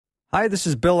Hi, this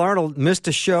is Bill Arnold. Missed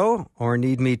a show or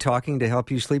need me talking to help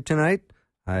you sleep tonight?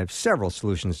 I have several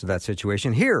solutions to that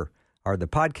situation. Here are the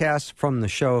podcasts from the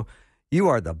show. You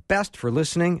are the best for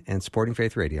listening and supporting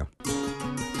Faith Radio.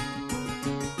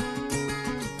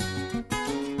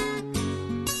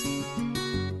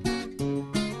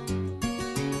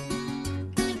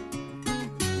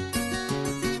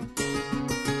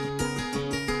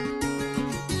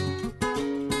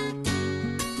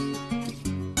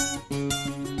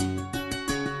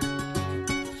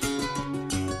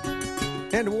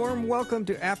 And a warm welcome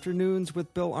to Afternoons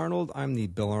with Bill Arnold. I'm the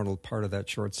Bill Arnold part of that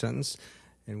short sentence,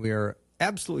 and we are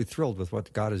absolutely thrilled with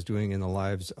what God is doing in the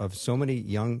lives of so many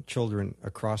young children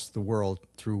across the world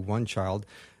through one child.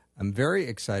 I'm very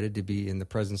excited to be in the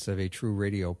presence of a true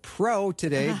radio pro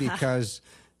today because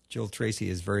Jill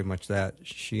Tracy is very much that.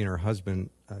 She and her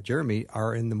husband, Jeremy,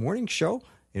 are in the morning show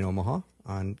in Omaha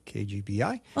on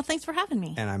KGBI. Well, thanks for having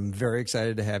me. And I'm very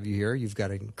excited to have you here. You've got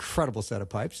an incredible set of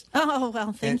pipes. Oh,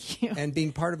 well, thank you. And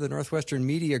being part of the Northwestern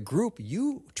Media Group,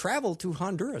 you traveled to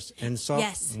Honduras and saw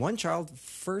one child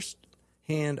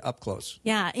firsthand up close.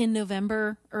 Yeah, in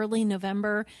November, early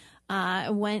November,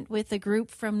 I went with a group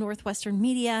from Northwestern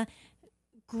Media.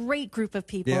 Great group of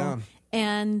people. Yeah.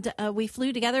 And we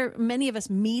flew together, many of us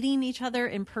meeting each other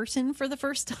in person for the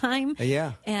first time.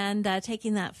 Yeah. And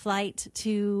taking that flight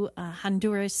to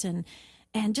Honduras and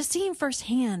just seeing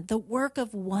firsthand the work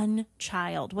of one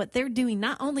child, what they're doing,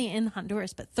 not only in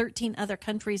Honduras, but 13 other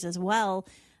countries as well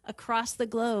across the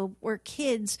globe where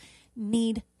kids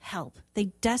need help. They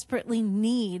desperately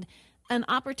need an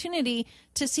opportunity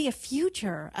to see a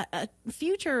future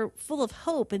full of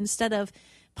hope instead of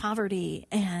poverty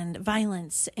and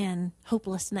violence and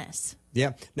hopelessness.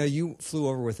 Yeah. Now, you flew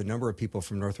over with a number of people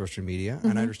from Northwestern Media,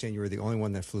 and I understand you were the only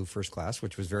one that flew first class,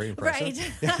 which was very impressive.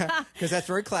 Right. Because that's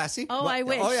very classy. Oh, I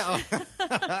wish. Oh,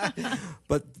 yeah.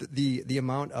 But the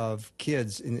amount of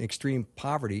kids in extreme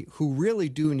poverty who really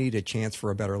do need a chance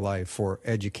for a better life, for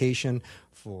education,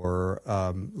 for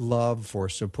love, for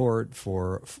support,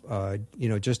 for,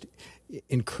 just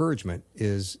encouragement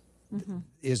is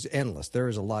endless. There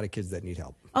is a lot of kids that need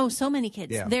help. Oh, so many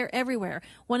kids. Yeah. They're everywhere.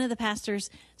 One of the pastors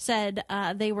said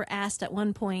they were asked at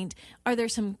one point, are there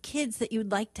some kids that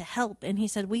you'd like to help? And he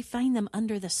said, we find them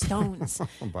under the stones.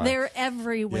 They're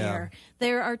everywhere. Yeah.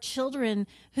 There are children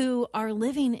who are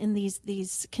living in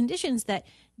these conditions that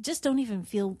just don't even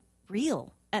feel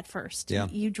real at first. Yeah.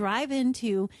 You drive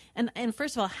into, and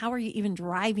first of all, how are you even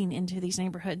driving into these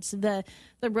neighborhoods? The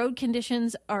road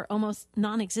conditions are almost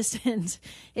non-existent.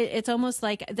 It's almost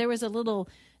like there was a little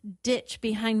ditch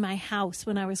behind my house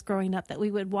when I was growing up that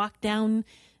we would walk down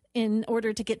in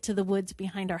order to get to the woods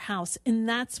behind our house. And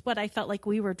that's what I felt like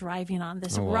we were driving on,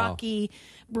 this rocky,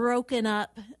 broken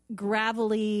up,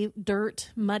 gravelly,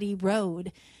 dirt, muddy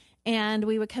road. And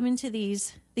we would come into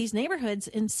these neighborhoods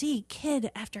and see kid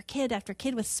after kid after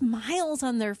kid with smiles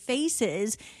on their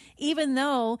faces, even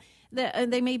though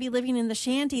they may be living in the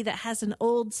shanty that has an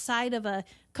old side of a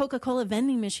Coca-Cola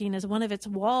vending machine as one of its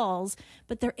walls,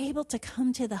 but they're able to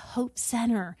come to the Hope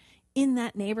Center in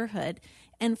that neighborhood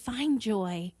and find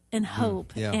joy and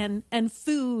hope and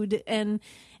food and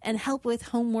help with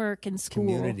homework and school.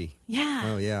 Community. Yeah.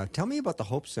 Oh, yeah. Tell me about the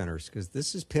Hope Centers, because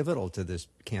this is pivotal to this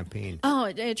campaign. Oh,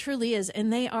 it truly is.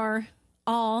 And they are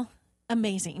all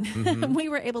amazing. We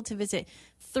were able to visit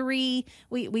 3.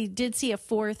 We did see a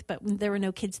 4th, but there were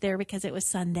no kids there because it was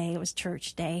Sunday. It was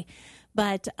church day.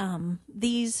 But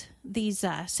these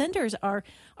centers are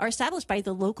established by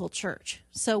the local church.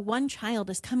 So one child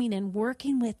is coming in,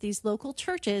 working with these local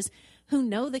churches who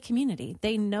know the community.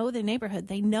 They know the neighborhood.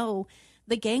 They know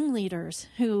the gang leaders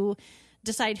who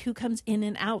decide who comes in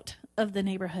and out of the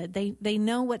neighborhood. They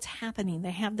know what's happening.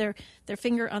 They have their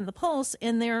finger on the pulse,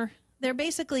 and they're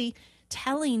basically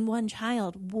telling one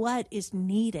child what is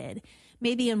needed.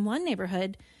 Maybe in one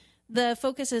neighborhood, the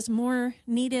focus is more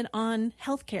needed on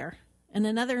healthcare. In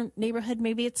another neighborhood,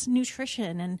 maybe it's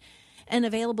nutrition and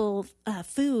available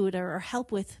food or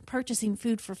help with purchasing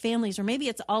food for families, or maybe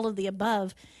it's all of the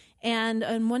above. And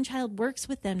one child works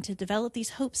with them to develop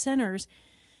these Hope Centers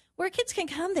where kids can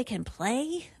come, they can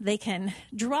play, they can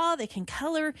draw, they can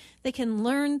color, they can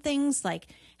learn things like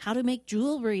how to make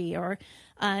jewelry or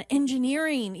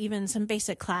engineering, even some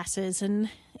basic classes, and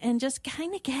just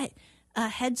kind of get a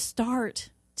head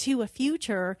start to a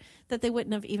future that they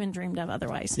wouldn't have even dreamed of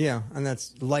otherwise. Yeah, and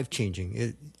that's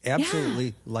life-changing.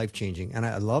 Absolutely life-changing. And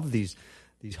I love these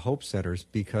Hope Centers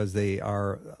because they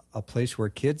are a place where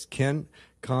kids can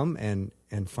come and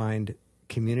find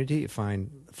community,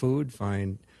 find food,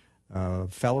 find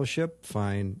fellowship,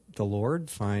 find the Lord,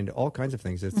 find all kinds of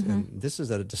things. And this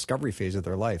is at a discovery phase of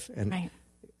their life. And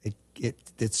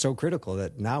it's so critical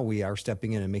that now we are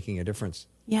stepping in and making a difference.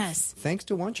 Yes. Thanks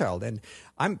to one child. And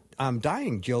I'm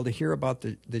dying, Jill, to hear about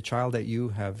the child that you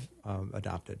have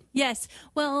adopted. Yes.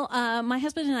 Well, my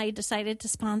husband and I decided to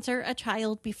sponsor a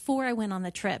child before I went on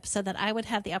the trip so that I would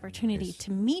have the opportunity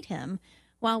to meet him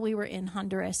while we were in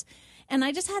Honduras. And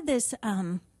I just had this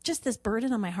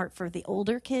burden on my heart for the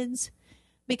older kids,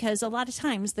 because a lot of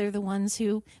times they're the ones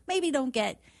who maybe don't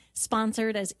get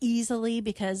sponsored as easily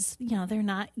because, they're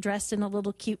not dressed in a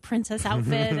little cute princess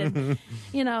outfit and,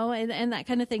 and that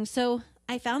kind of thing. So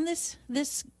I found this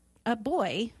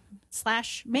boy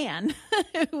 / man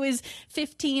who is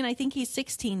 15. I think he's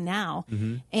 16 now.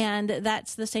 Mm-hmm. And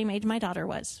that's the same age my daughter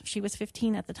was. She was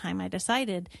 15 at the time I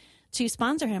decided to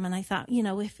sponsor him. And I thought,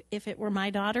 if it were my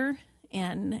daughter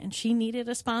and she needed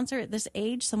a sponsor at this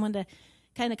age, someone to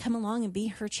kind of come along and be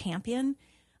her champion,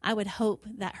 I would hope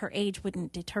that her age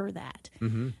wouldn't deter that.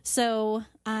 Mm-hmm. So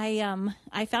I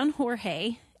found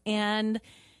Jorge, and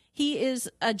he is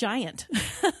a giant.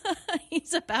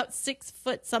 He's about 6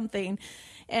 foot something.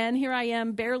 And here I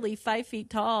am, barely 5 feet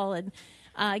tall, and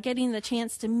getting the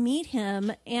chance to meet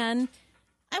him. And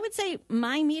I would say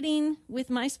my meeting with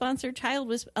my sponsored child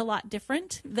was a lot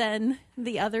different than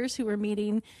the others who were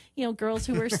meeting, girls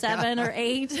who were 7 or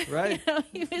 8. Right.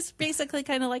 He was basically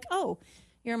kind of like, oh,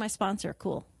 you're my sponsor.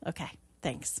 Cool. Okay.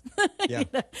 Thanks. Yeah.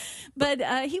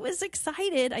 But he was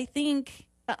excited, I think,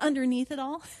 underneath it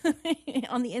all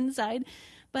on the inside.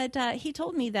 But he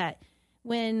told me that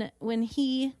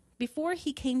before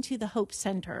he came to the Hope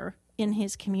Center in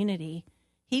his community,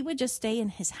 he would just stay in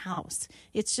his house.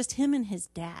 It's just him and his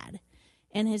dad.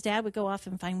 And his dad would go off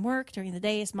and find work during the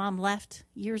day. His mom left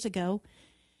years ago.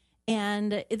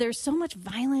 And there's so much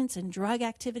violence and drug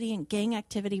activity and gang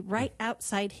activity right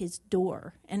outside his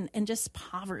door, and just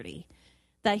poverty,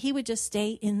 that he would just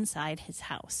stay inside his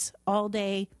house all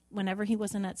day. Whenever he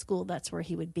wasn't at school, that's where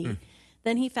he would be.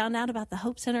 Then he found out about the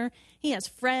Hope Center. He has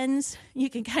friends. You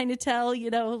can kind of tell, he's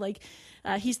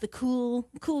the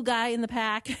cool guy in the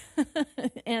pack.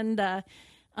 And,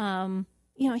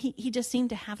 he just seemed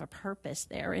to have a purpose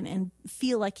there and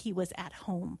feel like he was at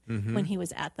home when he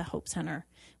was at the Hope Center,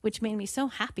 which made me so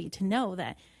happy to know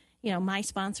that, my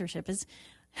sponsorship is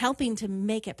helping to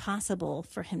make it possible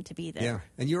for him to be there. Yeah.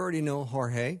 And you already know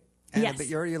Jorge. Yes. But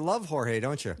you already love Jorge,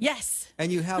 don't you? Yes.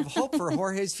 And you have hope for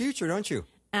Jorge's future, don't you?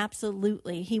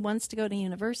 Absolutely. He wants to go to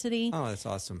university. Oh, that's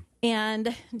awesome.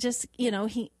 And just,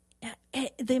 the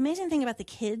amazing thing about the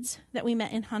kids that we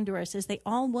met in Honduras is they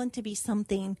all want to be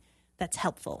something that's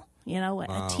helpful,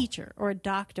 wow. A teacher or a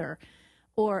doctor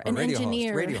or an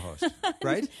engineer. Radio host,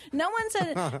 right? No one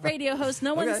said radio host.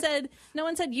 No one said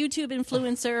YouTube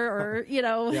influencer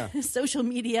or, social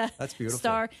media That's beautiful.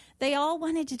 Star. They all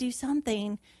wanted to do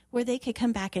something where they could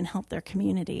come back and help their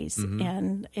communities.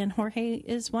 Mm-hmm. And Jorge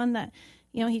is one that,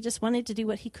 he just wanted to do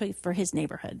what he could for his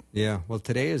neighborhood. Yeah. Well,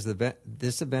 today is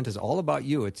this event is all about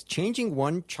you. It's changing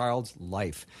one child's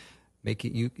life.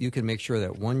 You can make sure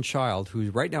that one child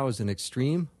who right now is in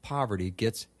extreme poverty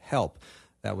gets help.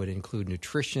 That would include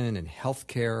nutrition and health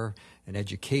care and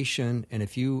education. And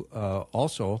if you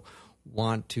also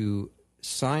want to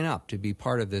sign up to be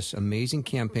part of this amazing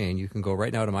campaign, you can go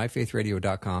right now to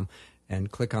myfaithradio.com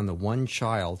and click on the One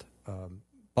Child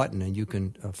button, and you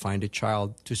can find a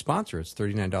child to sponsor. It's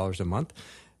 $39 a month,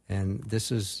 and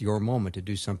this is your moment to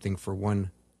do something for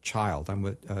one child. I'm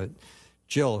with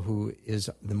Jill, who is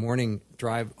the Morning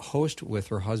Drive host with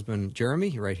her husband,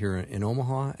 Jeremy, right here in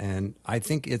Omaha. And I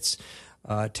think it's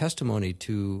testimony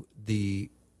to the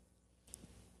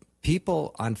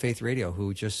people on Faith Radio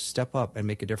who just step up and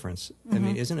make a difference. Mm-hmm. I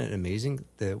mean, isn't it amazing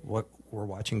what we're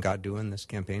watching God do in this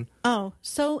campaign? Oh,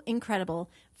 so incredible.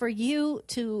 For you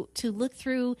to look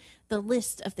through the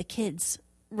list of the kids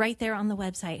right there on the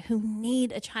website who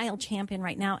need a child champion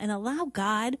right now and allow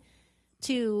God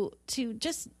to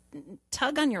just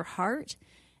tug on your heart.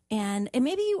 And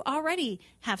maybe you already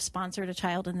have sponsored a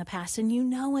child in the past and you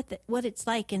know what it's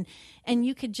like. And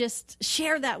you could just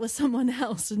share that with someone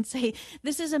else and say,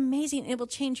 this is amazing. It will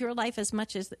change your life as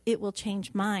much as it will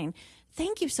change mine.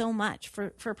 Thank you so much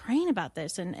for praying about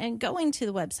this and going to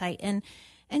the website and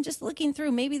just looking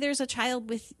through. Maybe there's a child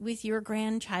with your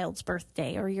grandchild's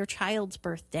birthday or your child's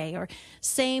birthday or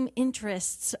same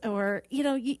interests or,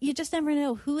 you just never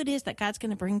know who it is that God's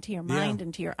going to bring to your mind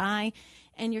and to your eye.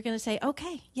 And you're going to say,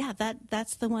 okay, yeah,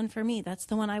 that's the one for me. That's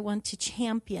the one I want to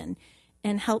champion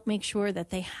and help make sure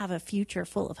that they have a future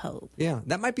full of hope. Yeah,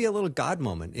 that might be a little God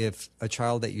moment if a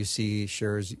child that you see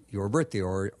shares your birthday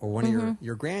or one of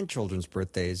your grandchildren's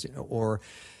birthdays, or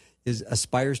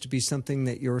aspires to be something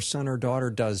that your son or daughter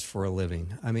does for a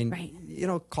living. I mean,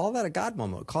 Right. call that a God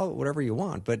moment, call it whatever you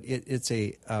want, but it's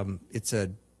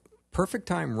a perfect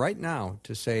time right now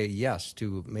to say yes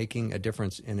to making a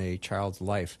difference in a child's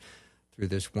life through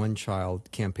this One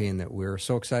Child campaign that we're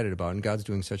so excited about. And God's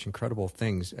doing such incredible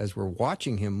things as we're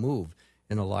watching him move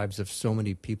in the lives of so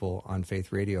many people on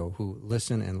Faith Radio who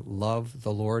listen and love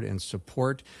the Lord and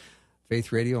support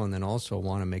Faith Radio, and then also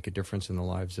want to make a difference in the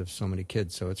lives of so many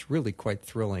kids. So it's really quite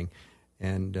thrilling.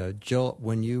 And Jill,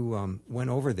 when you went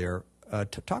over there,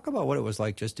 talk about what it was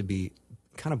like just to be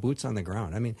kind of boots on the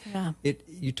ground. I mean,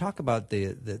 you talk about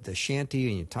the shanty,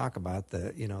 and you talk about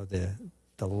the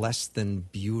less than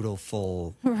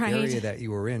beautiful area that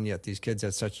you were in, yet these kids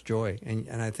had such joy.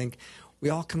 And I think we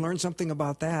all can learn something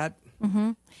about that.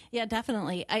 Mm-hmm. Yeah,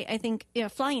 definitely. I think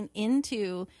flying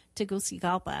into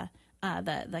Tegucigalpa,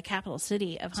 the capital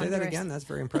city of Honduras. Say that again. That's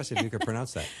very impressive. You could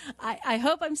pronounce that. I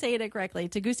hope I'm saying it correctly.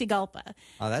 Tegucigalpa.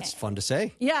 Oh, that's fun to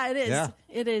say. Yeah, it is. Yeah.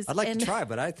 It is. I'd like to try,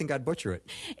 but I think I'd butcher it.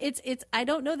 It's. I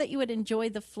don't know that you would enjoy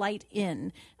the flight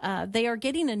in. They are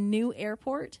getting a new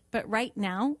airport, but right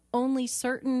now only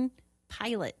certain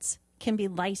pilots can be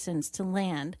licensed to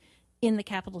land in the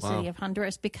capital city of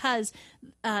Honduras because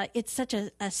it's such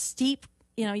a steep.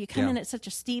 You come in at such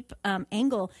a steep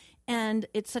angle. And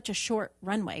it's such a short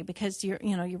runway because you're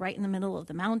right in the middle of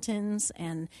the mountains,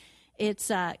 and it's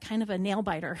kind of a nail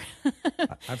biter.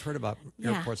 I've heard about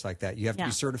airports like that. You have to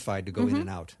be certified to go in and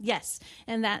out. Yes,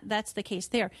 and that's the case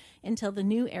there until the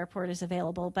new airport is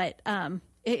available. But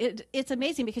it's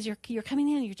amazing because you're coming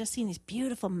in and you're just seeing these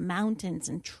beautiful mountains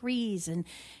and trees, and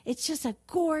it's just a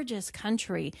gorgeous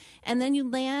country. And then you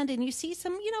land and you see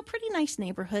some pretty nice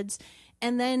neighborhoods.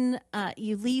 And then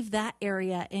you leave that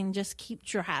area and just keep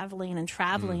traveling,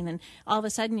 and all of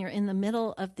a sudden you're in the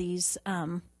middle of these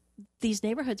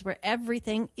neighborhoods where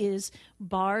everything is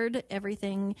barred,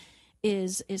 everything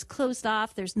is closed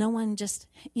off. There's no one just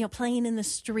playing in the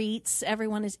streets.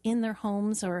 Everyone is in their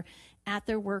homes or at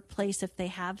their workplace if they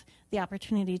have the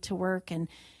opportunity to work, and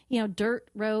dirt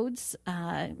roads.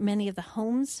 Many of the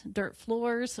homes, dirt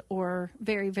floors, or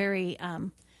very very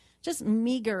just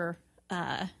meager.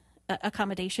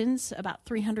 Accommodations, about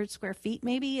 300 square feet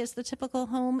maybe is the typical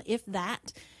home, if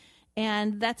that.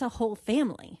 And that's a whole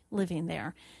family living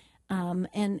there.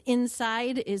 And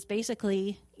inside is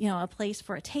basically, a place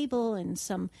for a table and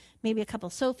maybe a couple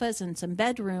sofas and some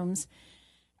bedrooms.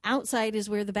 Outside is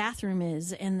where the bathroom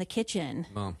is and the kitchen.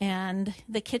 Wow. And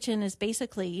the kitchen is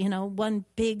basically, one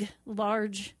big,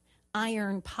 large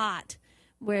iron pot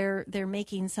where they're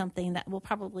making something that will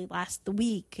probably last the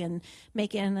week, and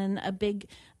making a big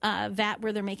vat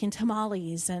where they're making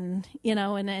tamales, and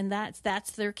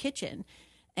that's their kitchen.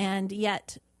 And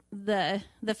yet the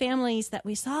families that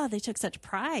we saw, they took such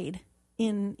pride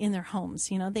in their homes.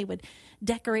 They would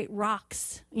decorate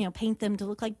rocks, paint them to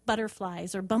look like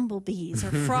butterflies or bumblebees or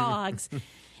frogs,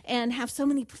 and have so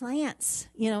many plants,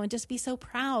 and just be so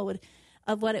proud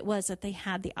of what it was that they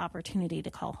had the opportunity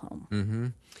to call home. Mm-hmm.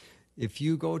 If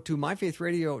you go to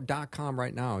myfaithradio.com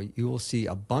right now, you will see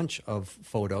a bunch of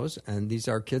photos, and these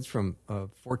are kids from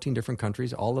 14 different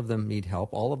countries. All of them need help.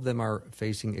 All of them are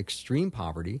facing extreme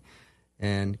poverty,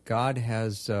 and God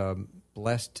has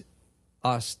blessed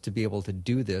us to be able to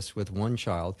do this with One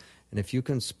Child. And if you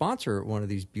can sponsor one of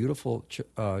these beautiful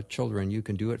children, you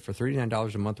can do it for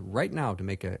 $39 a month right now to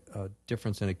make a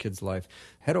difference in a kid's life.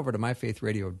 Head over to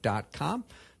myfaithradio.com.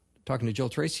 Talking to Jill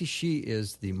Tracy. She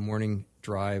is the morning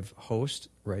drive host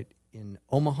right in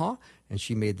Omaha, and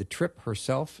she made the trip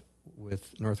herself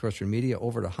with Northwestern Media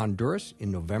over to Honduras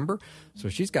in November. So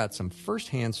she's got some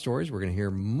firsthand stories. We're going to hear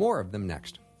more of them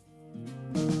next.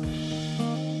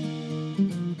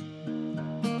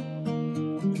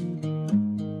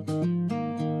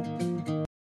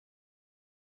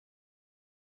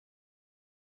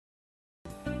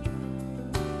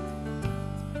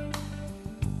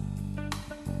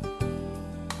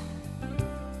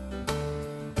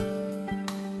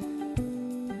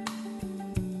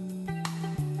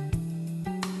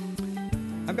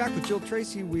 I'm back with Jill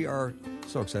Tracy. We are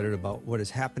so excited about what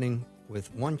is happening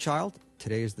with One Child.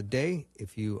 Today is the day.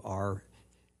 If you are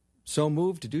so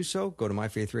moved to do so, go to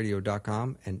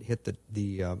myfaithradio.com and hit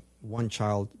the One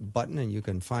Child button, and you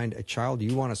can find a child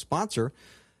you want to sponsor.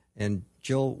 And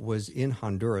Jill was in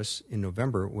Honduras in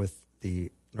November with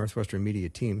the Northwestern Media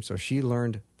team, so she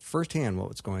learned firsthand what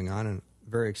was going on, and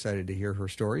very excited to hear her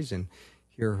stories and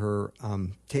hear her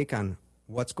take on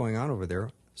what's going on over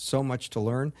there. So much to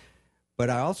learn. But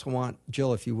I also want,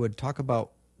 Jill, if you would, talk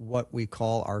about what we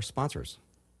call our sponsors.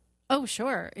 Oh,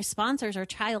 sure. Sponsors are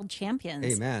child champions.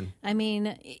 Amen. I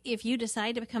mean, if you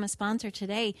decide to become a sponsor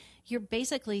today, you're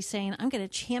basically saying, I'm going to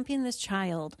champion this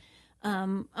child,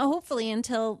 hopefully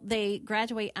until they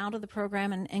graduate out of the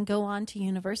program and go on to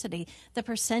university. The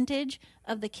percentage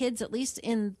of the kids, at least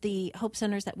in the Hope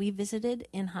Centers that we visited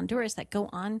in Honduras, that go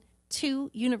on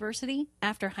to university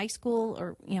after high school,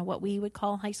 or what we would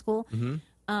call high school,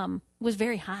 was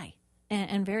very high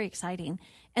and very exciting.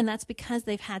 And that's because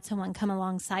they've had someone come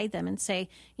alongside them and say,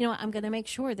 I'm going to make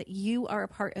sure that you are a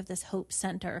part of this Hope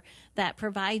Center that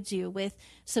provides you with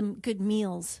some good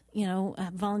meals.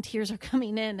 Volunteers are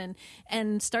coming in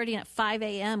and starting at 5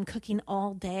 a.m. cooking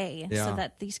all day so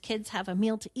that these kids have a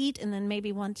meal to eat and then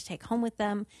maybe one to take home with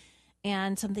them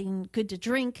and something good to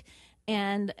drink.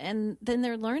 And then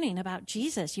they're learning about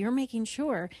Jesus. You're making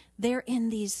sure they're in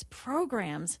these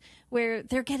programs where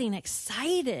they're getting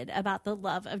excited about the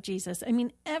love of Jesus. I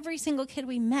mean, every single kid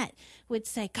we met would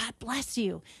say, God bless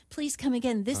you. Please come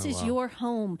again. This is your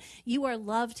home. You are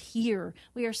loved here.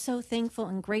 We are so thankful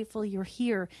and grateful you're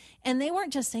here. And they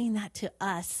weren't just saying that to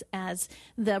us as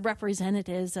the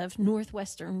representatives of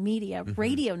Northwestern Media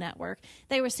Radio Network.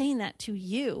 They were saying that to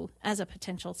you as a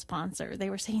potential sponsor. They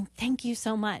were saying, thank you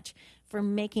so much for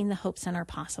making the Hope Center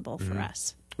possible for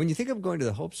us. When you think of going to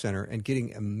the Hope Center and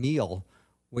getting a meal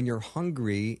when you're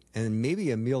hungry, and maybe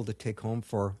a meal to take home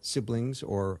for siblings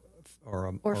or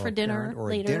for dinner or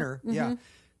later. a dinner,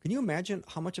 can you imagine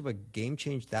how much of a game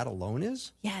change that alone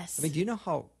is? Yes. I mean, do you know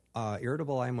how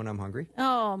irritable I am when I'm hungry?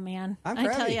 Oh, man. I'm I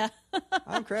crabby. tell you.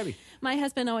 I'm crabby. My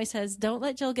husband always says, don't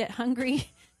let Jill get hungry,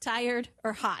 tired,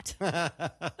 or hot. Because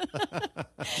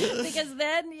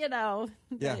then,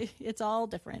 it's all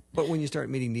different. But when you start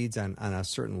meeting needs on a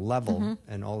certain level,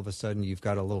 and all of a sudden you've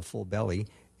got a little full belly,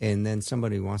 and then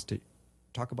somebody wants to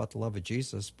talk about the love of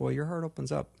Jesus, boy, your heart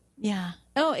opens up. Yeah.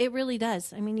 Oh, it really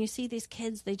does. I mean, you see these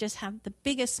kids, they just have the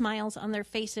biggest smiles on their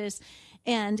faces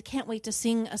and can't wait to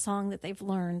sing a song that they've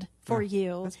learned for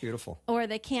you. That's beautiful. Or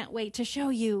they can't wait to show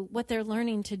you what they're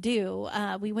learning to do.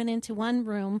 We went into one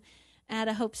room at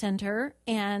a Hope Center,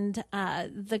 and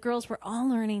the girls were all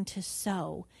learning to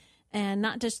sew. And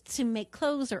not just to make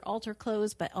clothes or alter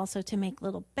clothes, but also to make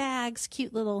little bags,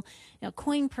 cute little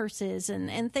coin purses,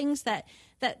 and things that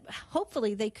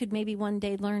hopefully they could maybe one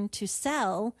day learn to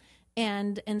sell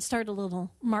and start a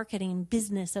little marketing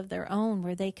business of their own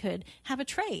where they could have a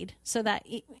trade, so that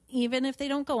even if they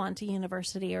don't go on to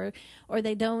university or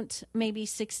they don't maybe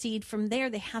succeed from there,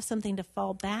 they have something to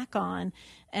fall back on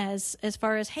as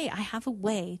far as, hey, I have a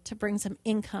way to bring some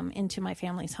income into my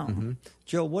family's home.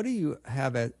 Jill, what do you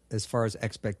have as far as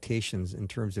expectations in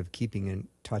terms of keeping in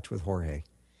touch with Jorge?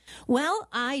 Well,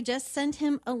 I just sent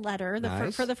him a letter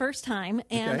for the first time,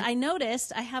 and I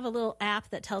noticed I have a little app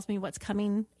that tells me what's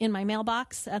coming in my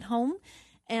mailbox at home.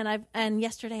 And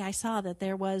yesterday I saw that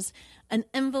there was an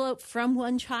envelope from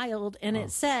one child, and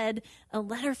it said, a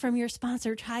letter from your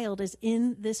sponsored child is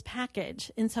in this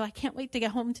package. And so I can't wait to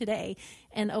get home today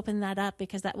and open that up,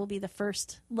 because that will be the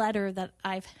first letter that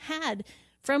I've had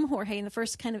from Jorge, and the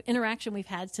first kind of interaction we've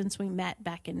had since we met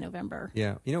back in November.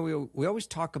 Yeah. We always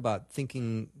talk about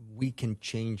thinking we can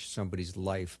change somebody's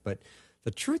life, but the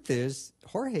truth is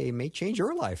Jorge may change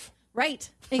your life. Right.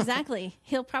 Exactly.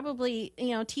 He'll probably,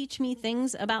 teach me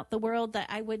things about the world that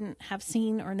I wouldn't have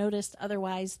seen or noticed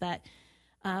otherwise, that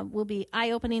will be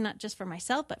eye-opening, not just for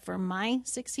myself, but for my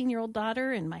 16-year-old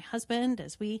daughter and my husband,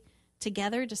 as we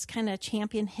together just kind of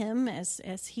champion him as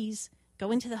he's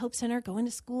going to the Hope Center, going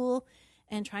to school,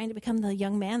 and trying to become the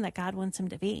young man that God wants him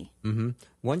to be.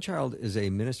 One Child is a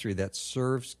ministry that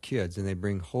serves kids, and they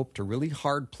bring hope to really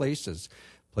hard places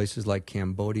like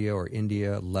Cambodia or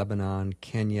India, Lebanon,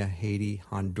 Kenya, Haiti,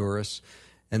 Honduras.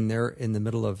 And they're in the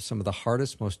middle of some of the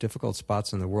hardest, most difficult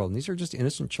spots in the world. And these are just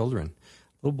innocent children,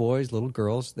 little boys, little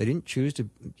girls. They didn't choose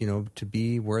to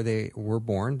be where they were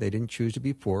born. They didn't choose to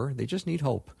be poor. They just need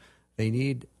hope. They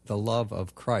need the love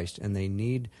of Christ, and they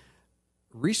need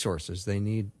resources. They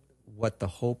need what the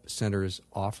Hope Centers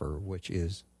offer, which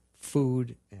is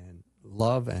food and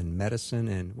love and medicine.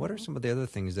 And what are some of the other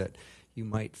things that you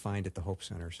might find at the Hope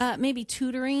Centers? Maybe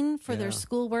tutoring for their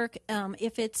schoolwork.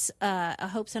 If it's a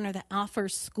Hope Center that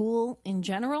offers school in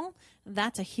general,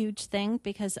 that's a huge thing,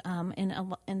 because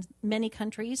in many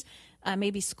countries,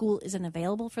 maybe school isn't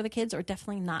available for the kids, or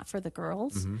definitely not for the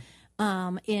girls.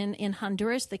 In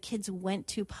Honduras, the kids went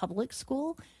to public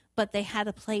school, but they had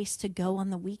a place to go on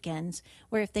the weekends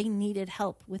where if they needed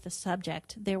help with a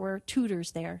subject, there were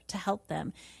tutors there to help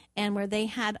them, and where they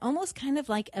had almost kind of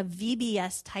like a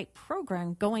VBS type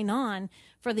program going on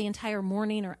for the entire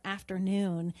morning or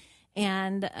afternoon,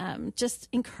 and just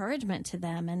encouragement to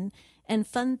them and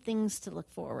fun things to look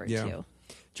forward to.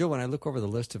 Jill, when I look over the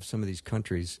list of some of these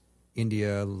countries,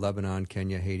 India, Lebanon,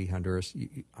 Kenya, Haiti, Honduras,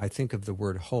 I think of the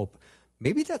word hope.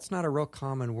 Maybe that's not a real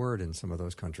common word in some of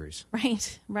those countries.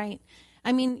 Right, right.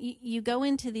 I mean, you go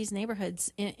into these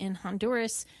neighborhoods in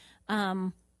Honduras.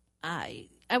 I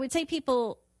would say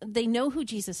people, they know who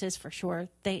Jesus is for sure.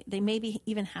 They maybe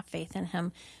even have faith in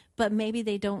him, but maybe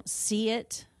they don't see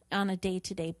it on a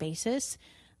day-to-day basis.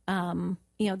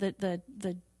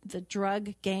 The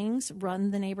drug gangs run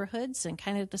the neighborhoods and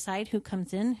kind of decide who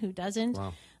comes in, who doesn't.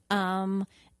 Wow.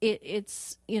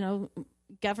 It's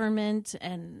government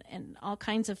and all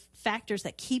kinds of factors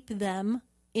that keep them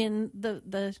in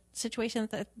the situation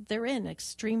that they're in,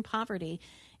 extreme poverty,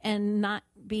 and not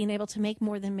being able to make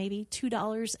more than maybe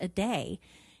 $2 a day.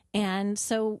 And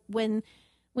so when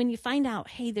you find out,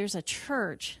 hey, there's a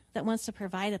church that wants to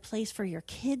provide a place for your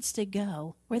kids to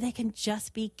go where they can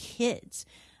just be kids.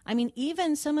 I mean,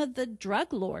 even some of the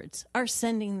drug lords are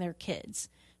sending their kids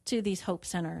to these hope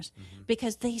centers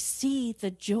because they see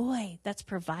the joy that's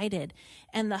provided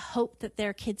and the hope that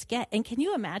their kids get. And can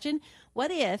you imagine, what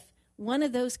if one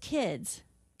of those kids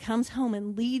comes home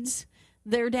and leads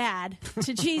their dad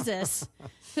to Jesus,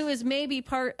 who is maybe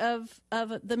part of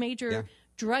the major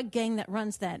drug gang that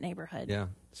runs that neighborhood? Yeah.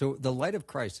 So the light of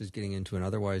Christ is getting into an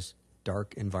otherwise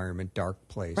dark environment, dark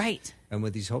place. Right. And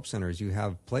with these hope centers, you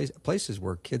have places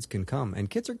where kids can come. And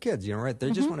kids are kids, right?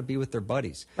 They just want to be with their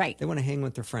buddies. Right. They want to hang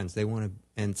with their friends.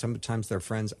 And sometimes their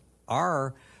friends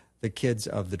are the kids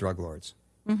of the drug lords.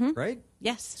 Right?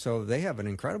 Yes. So they have an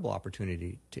incredible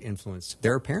opportunity to influence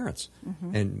their parents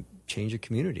and change a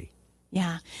community.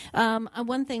 Yeah.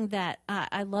 One thing that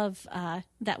I love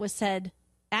that was said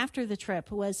after the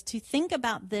trip was to think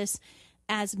about this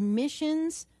as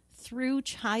missions through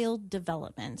child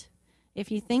development. If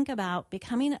you think about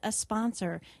becoming a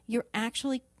sponsor, you're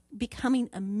actually becoming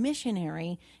a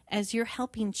missionary as you're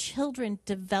helping children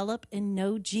develop and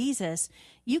know Jesus.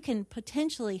 You can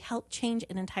potentially help change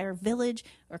an entire village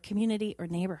or community or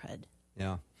neighborhood.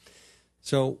 Yeah.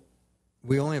 So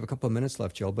we only have a couple of minutes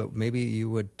left, Jill, but maybe you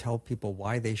would tell people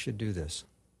why they should do this.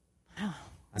 Oh,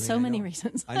 so many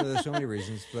reasons. I know there's so many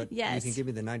reasons, but yes. You can give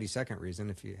me the 90-second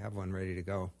reason if you have one ready to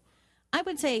go. I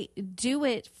would say do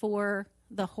it for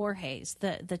the Jorges,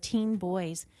 the teen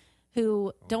boys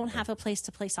who don't have a place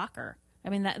to play soccer. I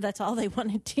mean, that's all they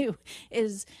want to do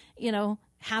is,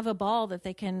 have a ball that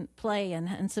they can play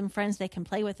and some friends they can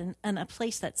play with and a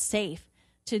place that's safe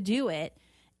to do it,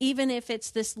 even if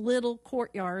it's this little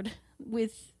courtyard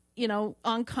with,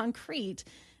 on concrete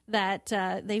that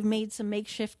they've made some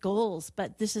makeshift goals,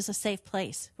 but this is a safe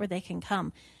place where they can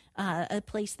come. A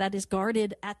place that is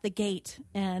guarded at the gate,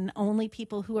 and only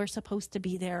people who are supposed to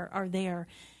be there are there,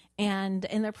 and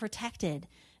they're protected.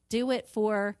 Do it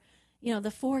for, the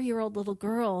 4-year-old little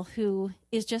girl who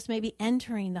is just maybe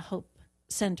entering the Hope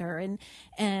Center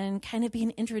and kind of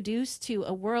being introduced to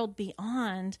a world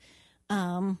beyond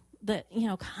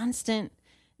the constant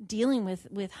dealing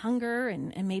with hunger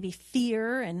and maybe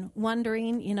fear and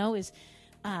wondering, is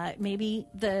maybe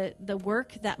the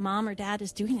work that mom or dad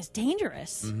is doing is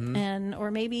dangerous, or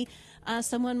maybe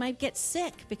someone might get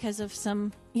sick because of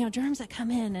some germs that come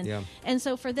in, and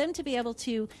so for them to be able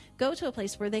to go to a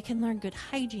place where they can learn good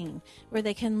hygiene, where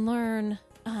they can learn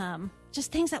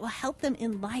just things that will help them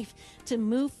in life to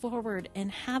move forward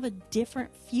and have a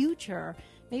different future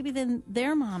maybe than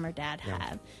their mom or dad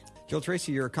had. Jill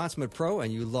Tracy, you're a consummate pro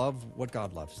and you love what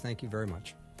God loves. Thank you very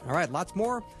much. All right, lots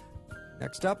more.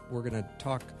 Next up, we're going to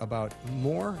talk about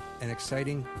more and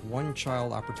exciting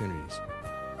one-child opportunities.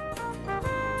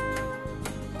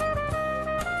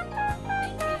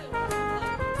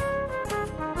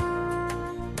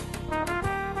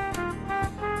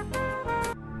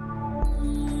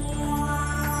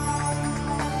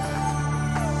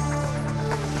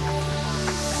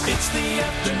 It's the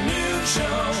afternoon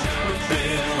show with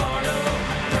Bill Arnold.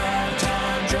 Prime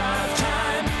time, drive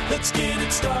time. Let's get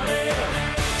it started.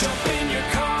 Jump in your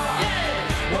car.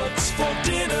 Yeah. What's for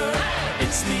dinner? Hey.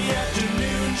 It's the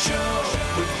afternoon show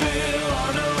with Bill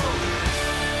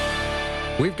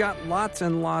Arnold. We've got lots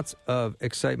and lots of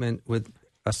excitement with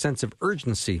a sense of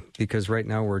urgency because right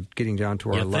now we're getting down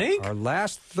to our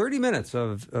last 30 minutes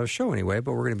of show anyway,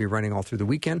 but we're going to be running all through the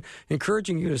weekend,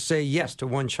 encouraging you to say yes to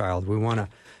one child. We want to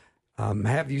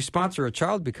have you sponsor a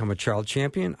child, become a child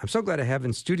champion. I'm so glad to have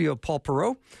in studio Paul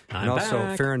Perot and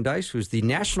also Farron Dice, who's the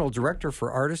National Director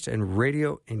for Artist and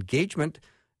Radio Engagement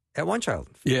at One Child.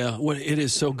 Yeah, well, it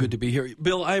is so good to be here.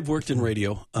 Bill, I've worked in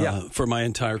radio for my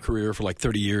entire career for like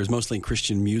 30 years, mostly in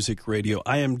Christian music radio.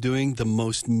 I am doing the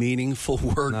most meaningful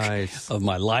work of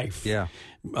my life. Yeah.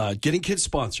 getting kids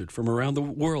sponsored from around the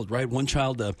world, right? One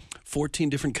child, 14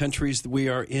 different countries that we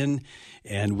are in,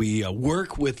 and we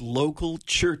work with local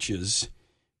churches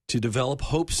to develop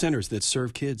hope centers that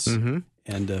serve kids. Mm-hmm.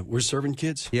 And we're serving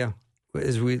kids. Yeah.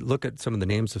 As we look at some of the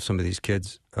names of some of these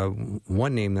kids,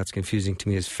 one name that's confusing to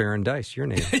me is Farron Dice, your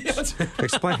name. Yes.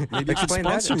 Explain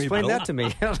that to me.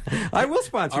 I will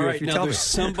sponsor All you right, if you now tell me. there's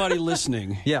somebody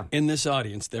listening Yeah. in this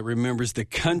audience that remembers the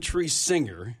country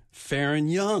singer Farron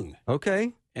Young.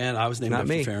 Okay. And I was named Not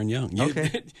after me. Farron Young.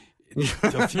 Okay.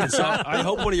 So I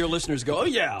hope one of your listeners go, oh,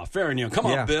 yeah, Farron Young. Come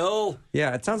Yeah. on, Bill.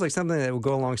 Yeah, it sounds like something that will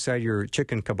go alongside your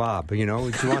chicken kebab. You know,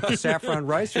 do you want the saffron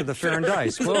rice or the Farron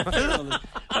Dice? Well,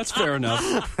 That's fair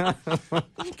enough.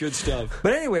 Good stuff.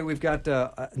 but anyway, we've got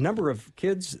a number of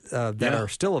kids that are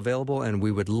still available, and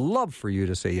we would love for you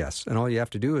to say yes. And all you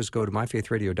have to do is go to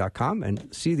myfaithradio.com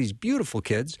and see these beautiful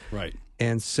kids. Right.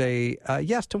 And say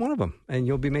yes to one of them. And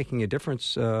you'll be making a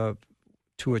difference to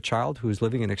a child who's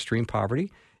living in extreme poverty.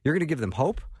 You're going to give them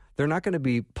hope. They're not going to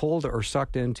be pulled or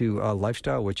sucked into a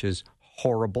lifestyle which is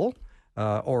horrible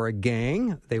or a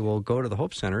gang. They will go to the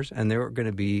Hope Centers, and they're going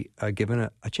to be given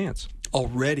a chance.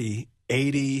 Already,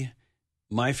 80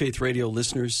 My Faith Radio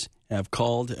listeners have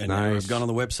called and have gone on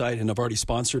the website and have already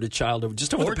sponsored a child over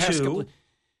the past two. couple of...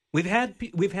 We've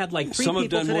had like 3 Some people have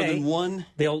done today. more than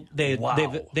one.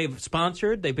 Wow. They've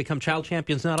sponsored. They've become child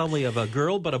champions not only of a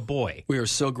girl but a boy. We are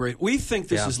so great. We think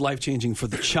this is life-changing for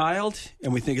the child,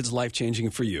 and we think it's life-changing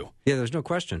for you. Yeah, there's no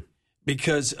question.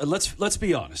 Because let's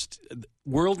be honest,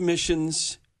 world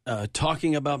missions,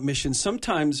 talking about missions,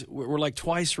 sometimes we're like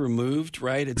twice removed,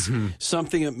 right? It's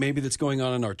something that maybe that's going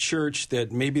on in our church,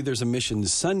 that maybe there's a mission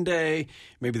Sunday,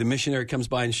 maybe the missionary comes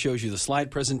by and shows you the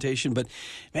slide presentation. But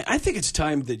man, I think it's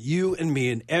time that you and me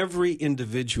and every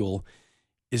individual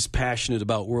is passionate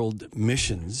about world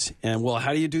missions. And, well,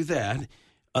 how do you do that?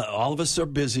 All of us are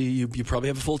busy. You probably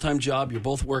have a full-time job. You're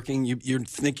both working. You're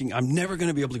thinking, I'm never going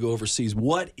to be able to go overseas.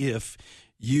 What if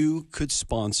you could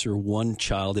sponsor one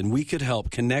child and we could help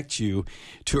connect you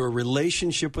to a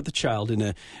relationship with a child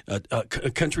in a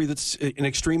country that's in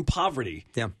extreme poverty?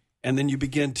 Yeah. And then you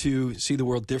begin to see the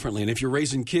world differently. And if you're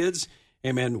raising kids,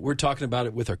 hey, man, we're talking about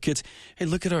it with our kids. Hey,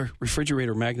 look at our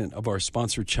refrigerator magnet of our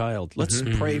sponsored child. Let's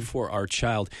pray for our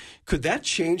child. Could that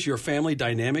change your family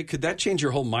dynamic? Could that change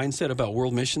your whole mindset about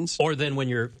world missions? Or then when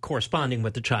you're corresponding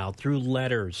with the child through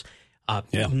letters,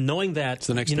 knowing that,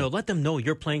 let them know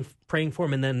you're praying for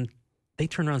them, and then they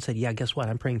turn around and say, yeah, guess what?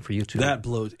 I'm praying for you too. That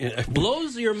blows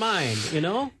your mind,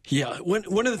 Yeah.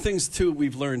 One of the things, too,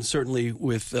 we've learned certainly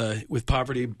with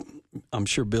poverty, I'm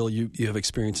sure, Bill, you have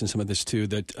experience in some of this, too,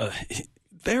 that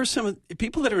there are some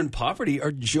people that are in poverty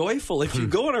are joyful. If you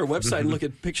go on our website and look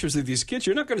at pictures of these kids,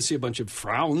 you're not going to see a bunch of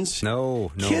frowns.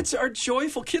 No. Kids are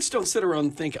joyful. Kids don't sit around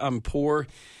and think, I'm poor.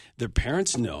 Their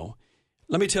parents know.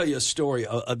 Let me tell you a story.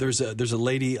 There's a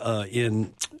lady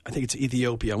in, I think it's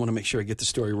Ethiopia. I want to make sure I get the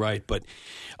story right. But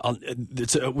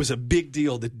it was a big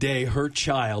deal the day her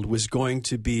child was going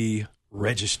to be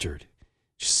registered.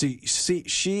 See,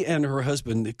 she and her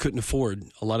husband couldn't afford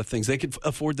a lot of things. They could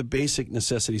afford the basic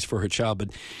necessities for her child. But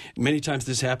many times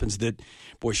this happens that,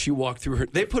 boy, she walked through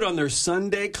they put on their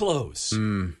Sunday clothes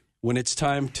when it's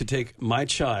time to take my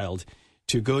child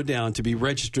to go down to be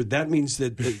registered. That means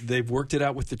that they've worked it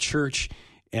out with the church.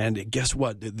 And guess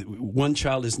what? One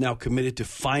child is now committed to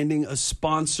finding a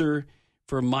sponsor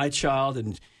for my child.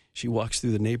 And she walks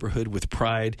through the neighborhood with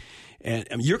pride. And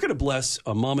you're going to bless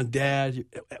a mom and dad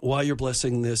while you're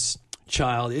blessing this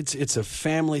child. It's a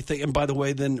family thing. And by the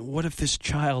way, then what if this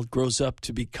child grows up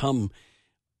to become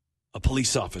a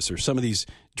police officer? Some of these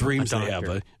dreams they have.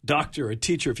 A doctor, a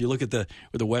teacher. If you look at the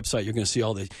website, you're going to see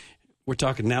all the... We're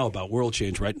talking now about world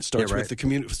change, right? It starts with the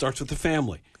community, starts with the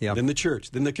family, then the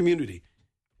church, then the community,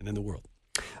 and then the world.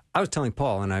 I was telling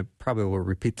Paul, and I probably will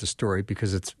repeat the story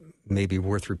because it's maybe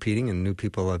worth repeating, and new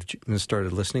people have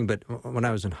started listening. But when I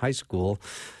was in high school,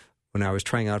 when I was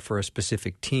trying out for a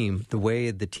specific team, the way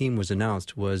the team was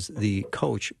announced was the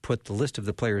coach put the list of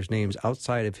the players' names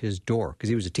outside of his door because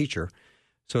he was a teacher.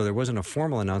 So there wasn't a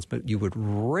formal announcement. You would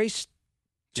race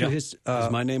to his... is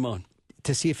my name on?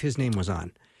 To see if his name was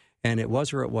on. And it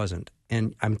was or it wasn't.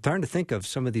 And I'm trying to think of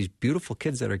some of these beautiful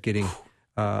kids that are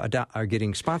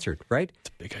getting sponsored, right? It's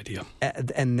a big idea.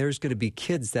 And there's going to be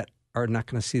kids that are not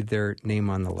going to see their name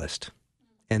on the list.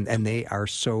 And they are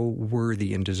so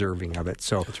worthy and deserving of it.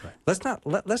 So that's right.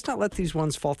 let's not let these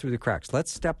ones fall through the cracks.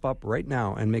 Let's step up right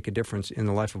now and make a difference in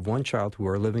the life of one child who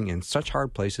are living in such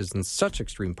hard places and such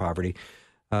extreme poverty.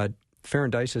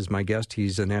 Farron Dice is my guest.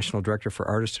 He's a National Director for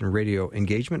Artist and Radio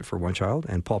Engagement for One Child,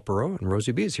 and Paul Perot and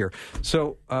Rosie B is here.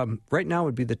 So right now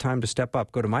would be the time to step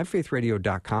up. Go to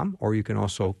myfaithradio.com, or you can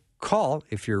also call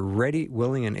if you're ready,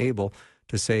 willing, and able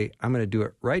to say, I'm going to do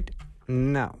it right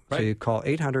now. Right. So you call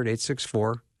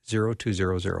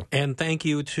 800-864-0200. And thank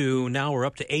you to, now we're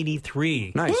up to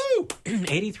 83. Nice. Woo!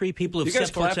 83 people have You guys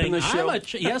stepped forward clap in saying, the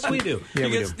show? yes, we do. Yeah,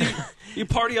 you, we do. you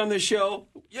party on this show?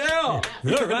 Yeah. All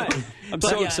right. I'm But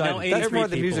so yeah, excited. now That's more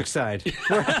the 83 music side.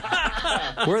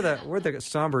 We're the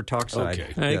somber talk side. Okay.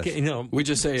 people. Yes. Okay, you know, We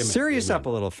just say amen. Serious Amen. up a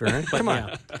little, Farron. Come on.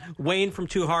 yeah. Wayne from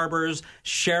Two Harbors,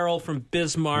 Cheryl from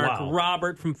Bismarck, Wow.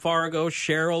 Robert from Fargo,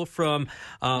 Cheryl from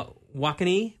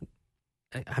Waukene.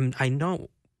 I know.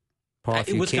 Paul, if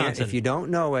you Wisconsin. if you don't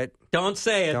know it, Don't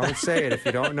say it. don't say it if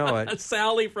you don't know it.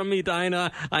 Sally from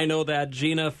Edina, I know that.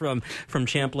 Gina from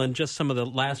Champlin. Just some of the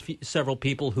last several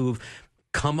people who've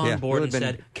come on Yeah, board really and been-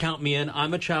 said, count me in.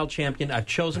 I'm a child champion. I've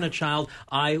chosen a child.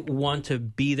 I want to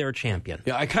be their champion.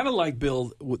 Yeah, I kind of like,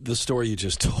 Bill, the story you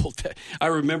just told. I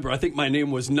remember, I think my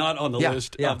name was not on the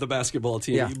list of the basketball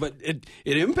team, but it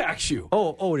impacts you.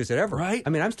 Oh, is it ever? Right. I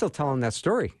mean, I'm still telling that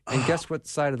story. And guess what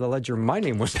side of the ledger my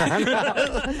name was on?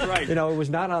 Right. You know, it was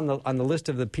not on the list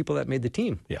of the people that made the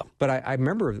team. Yeah. But I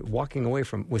remember walking away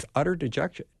with utter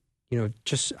dejection. You know,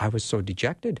 I was so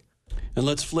dejected. And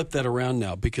let's flip that around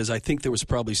now, because I think there was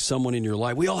probably someone in your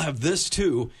life. We all have this,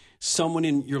 too. Someone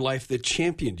in your life that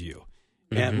championed you.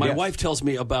 And my wife tells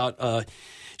me about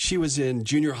she was in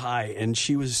junior high, and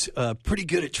she was pretty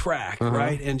good at track,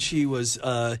 right? And she was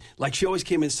she always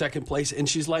came in second place. And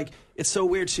she's like, it's so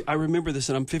weird. I remember this,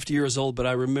 and I'm 50 years old, but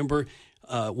I remember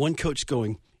one coach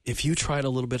going, if you tried a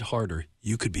little bit harder,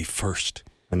 you could be first.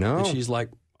 I know. And she's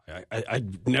like, I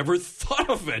never thought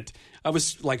of it. I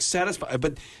was like satisfied,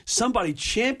 but somebody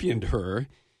championed her,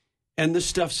 and this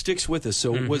stuff sticks with us.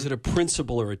 So was it a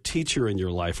principal or a teacher in your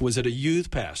life? Was it a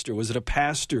youth pastor? Was it a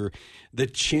pastor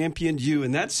that championed you?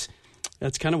 And that's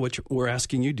kind of what we're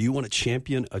asking you. Do you want to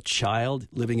champion a child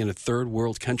living in a third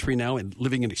world country now and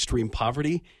living in extreme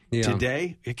poverty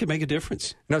today? It could make a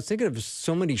difference. And I was thinking of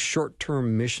so many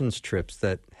short-term missions trips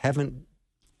that haven't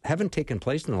taken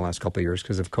place in the last couple of years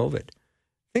because of COVID.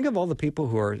 Think of all the people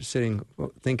who are sitting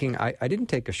thinking, I didn't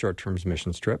take a short-term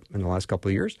missions trip in the last couple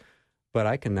of years, but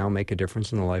I can now make a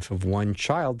difference in the life of one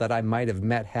child that I might have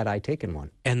met had I taken one.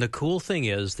 And the cool thing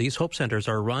is these Hope Centers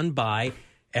are run by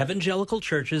evangelical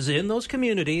churches in those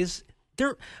communities.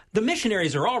 The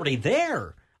missionaries are already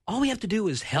there. All we have to do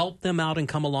is help them out and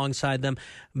come alongside them,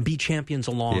 be champions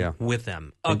along with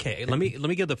them. Okay, let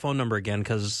me give the phone number again,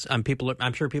 because I'm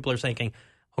sure people are thinking,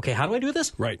 okay, how do I do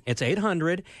this? Right. It's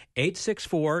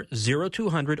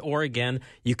 800-864-0200, or again,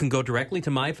 you can go directly to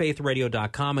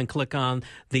myfaithradio.com and click on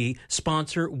the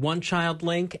sponsor One Child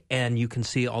link, and you can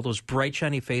see all those bright,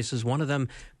 shiny faces. One of them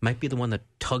might be the one that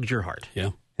tugged your heart. Yeah.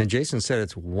 And Jason said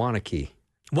it's Wanakee.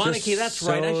 Wanakee, that's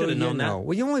right. I should have known that.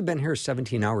 Well, you've only been here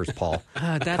 17 hours, Paul.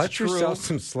 That's Cut true. yourself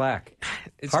some slack.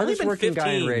 It's only Hardest been working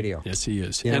guy in 15. radio. Yes, he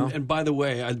is. You know? And by the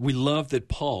way, we love that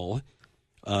Paul,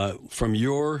 from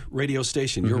your radio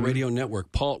station, your radio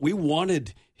network, Paul, we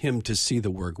wanted him to see the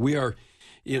work. We are,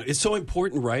 it's so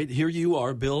important, right? Here you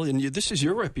are, Bill, and this is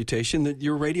your reputation, that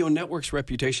your radio network's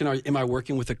reputation. Am I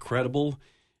working with a credible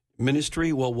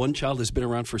ministry? Well, One Child has been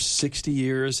around for 60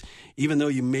 years. Even though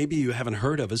you haven't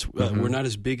heard of us, we're not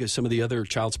as big as some of the other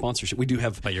child sponsorship. We do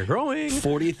have, But you're growing.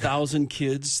 40,000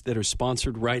 kids that are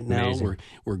sponsored right now. Amazing.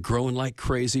 We're growing like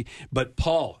crazy. But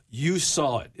Paul, you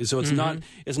saw it, so it's not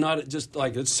just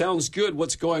like it sounds good.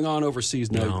 What's going on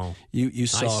overseas? No. You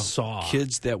saw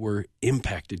kids that were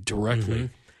impacted directly.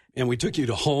 And we took you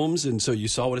to homes, and so you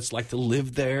saw what it's like to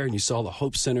live there, and you saw the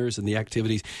Hope Centers and the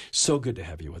activities. So good to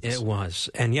have you with us. It was.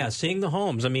 And yeah, seeing the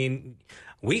homes, I mean,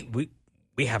 we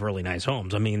have really nice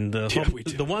homes. I mean,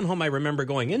 the one home I remember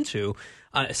going into,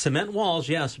 cement walls,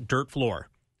 yes, dirt floor.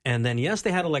 And then, yes,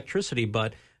 they had electricity,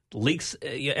 but leaks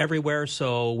everywhere.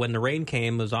 So when the rain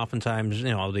came, it was oftentimes,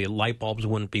 the light bulbs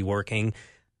wouldn't be working.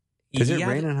 Does it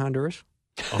rain in Honduras?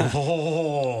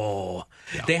 Oh,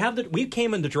 they have we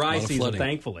came in the dry season, flooding.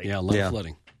 thankfully. Yeah, a lot of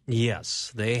flooding.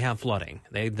 Yes, they have flooding.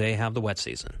 They have the wet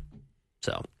season.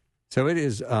 So it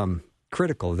is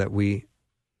critical that we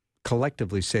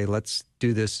collectively say, let's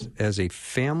do this as a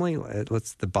family.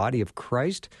 Let's the body of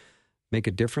Christ make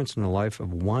a difference in the life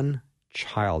of one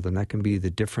child, and that can be the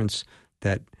difference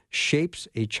that shapes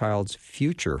a child's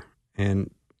future. And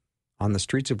on the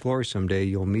streets of glory someday,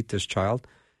 you'll meet this child,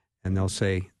 and they'll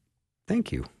say,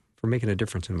 thank you for making a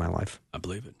difference in my life. I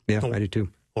believe it. Yeah, I do too.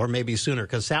 Or maybe sooner,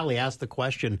 because Sally asked the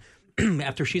question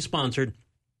after she sponsored,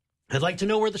 I'd like to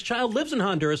know where this child lives in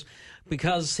Honduras,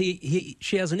 because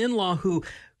she has an in-law who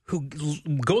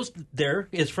goes there,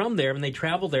 is from there, and they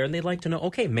travel there, and they'd like to know,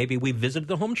 okay, maybe we visited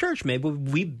the home church. Maybe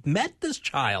we met this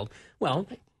child. Well,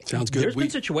 Sounds good. There's been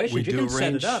situations you can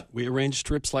set it up. We arrange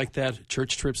trips like that,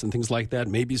 church trips and things like that.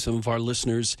 Maybe some of our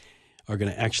listeners are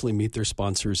going to actually meet their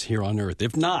sponsors here on Earth.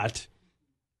 If not,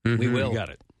 We will. you got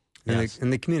it.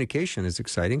 And the communication is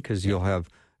exciting because you'll have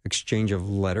exchange of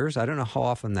letters. I don't know how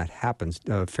often that happens.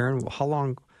 Farron, how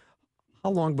long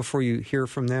before you hear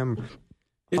from them?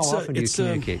 How often do you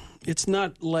communicate? It's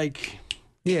not like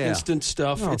Yeah. instant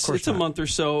stuff. No, of it's course a not. month or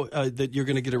so that you're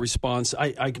going to get a response.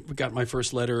 I got my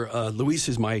first letter. Luis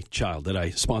is my child that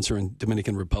I sponsor in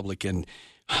Dominican Republic, and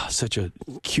such a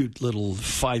cute little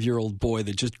 5-year-old boy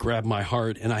that just grabbed my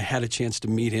heart. And I had a chance to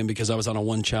meet him because I was on a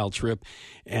one-child trip.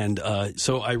 And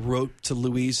so I wrote to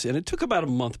Luis, and it took about a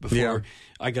month before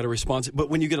I got a response. But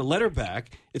when you get a letter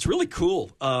back, it's really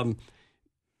cool.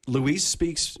 Luis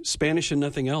speaks Spanish and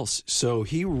nothing else. So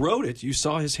he wrote it. You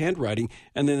saw his handwriting,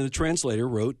 and then the translator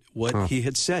wrote what he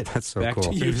had said That's so back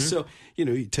cool. to you. So,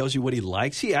 he tells you what he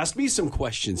likes. He asked me some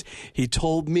questions. He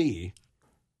told me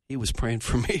he was praying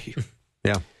for me.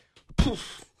 Yeah.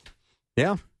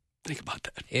 Yeah. Think about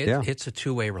that. It's a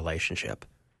two-way relationship.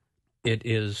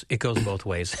 It goes both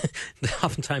ways.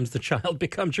 Oftentimes the child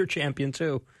becomes your champion,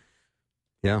 too.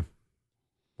 Yeah.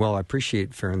 Well, I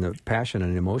appreciate, Farron, the passion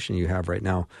and emotion you have right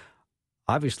now.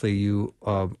 Obviously, you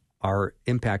are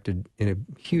impacted in a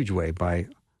huge way by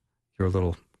your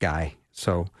little guy.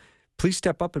 So please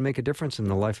step up and make a difference in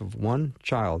the life of one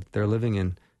child. They're living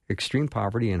in extreme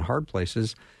poverty in hard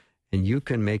places, and you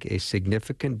can make a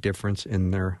significant difference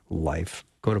in their life.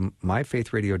 Go to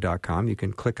myfaithradio.com. You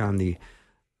can click on the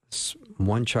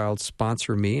One Child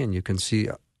Sponsor Me, and you can see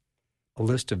a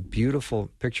list of beautiful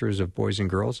pictures of boys and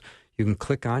girls. You can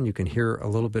click on, you can hear a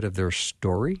little bit of their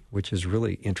story, which is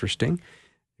really interesting.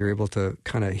 You're able to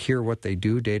kind of hear what they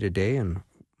do day to day and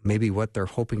maybe what they're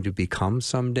hoping to become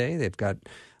someday. They've got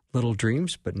little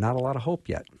dreams, but not a lot of hope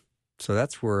yet. So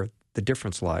that's where the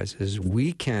difference lies, is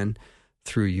we can,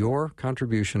 through your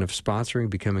contribution of sponsoring,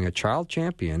 becoming a child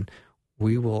champion,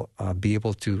 we will be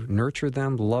able to nurture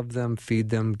them, love them, feed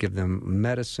them, give them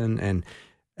medicine, and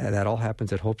that all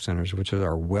happens at Hope Centers, which is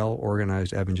our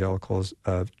well-organized evangelicals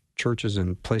churches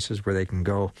and places where they can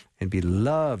go and be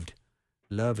loved.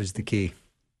 Love is the key.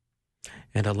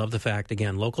 And I love the fact,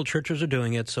 again, local churches are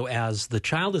doing it, so as the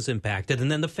child is impacted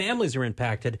and then the families are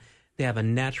impacted, they have a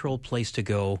natural place to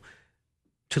go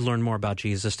to learn more about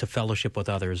Jesus, to fellowship with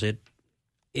others. It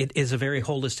is a very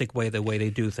holistic way, the way they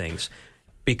do things,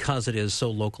 because it is so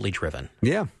locally driven.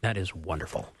 Yeah. That is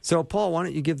wonderful. So, Paul, why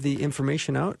don't you give the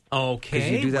information out? Okay.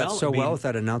 Because you do that well with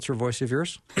that announcer voice of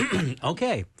yours.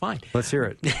 Okay, fine. Let's hear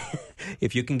it.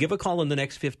 If you can give a call in the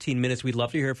next 15 minutes, we'd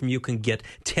love to hear from you. You can get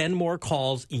 10 more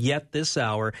calls yet this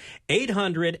hour.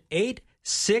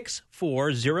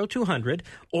 800-864-0200,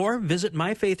 or visit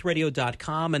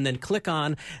myfaithradio.com and then click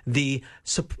on the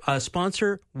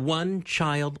sponsor One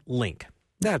Child link.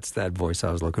 That's that voice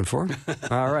I was looking for.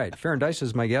 All right. Farron Dice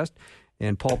is my guest,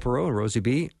 and Paul Perot and Rosie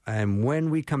B. And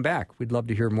when we come back, we'd love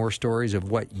to hear more stories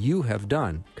of what you have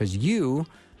done, because you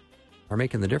are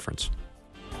making the difference.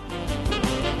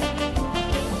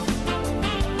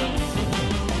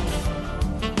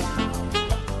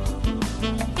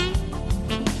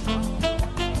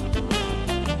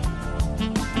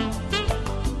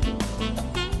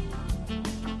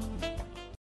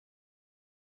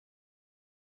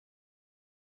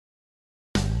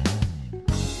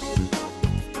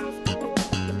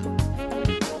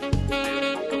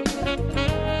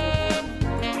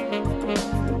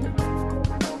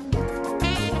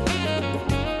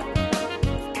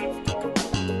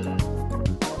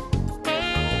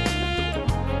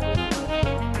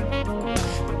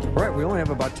 We only have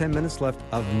about 10 minutes left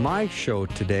of my show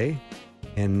today,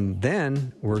 and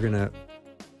then we're going to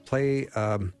play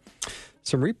some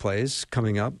replays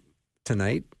coming up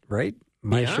tonight, right?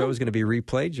 My show is going to be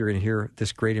replayed. You're going to hear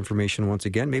this great information once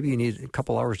again. Maybe you need a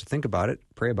couple hours to think about it,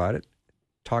 pray about it,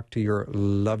 talk to your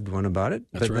loved one about it.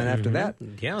 That's but then after that,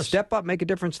 step up, make a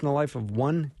difference in the life of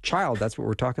one child. That's what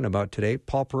we're talking about today.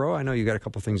 Paul Perot, I know you got a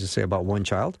couple things to say about one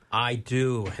child. I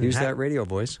do. Use that radio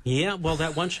voice. Yeah, well,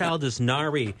 that one child is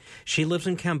Nari. She lives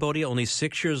in Cambodia, only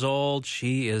 6 years old.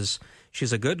 She's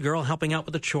a good girl, helping out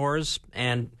with the chores,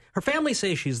 and her family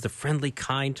say she's the friendly,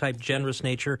 kind type, generous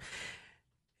nature,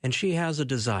 and she has a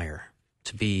desire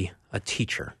to be a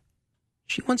teacher.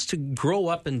 She wants to grow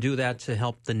up and do that to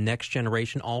help the next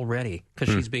generation already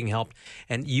because she's being helped.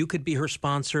 And you could be her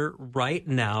sponsor right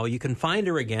now. You can find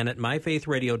her again at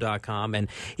myfaithradio.com. And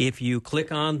if you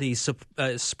click on the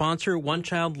sponsor One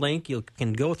Child link, you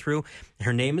can go through.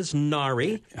 Her name is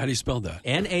Nary. How do you spell that?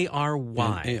 Nary.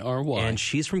 Nary. And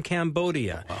she's from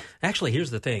Cambodia. Wow. Actually,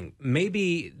 here's the thing.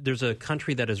 Maybe there's a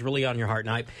country that is really on your heart.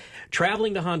 And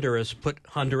traveling to Honduras put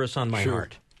Honduras on my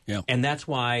heart. Yeah. And that's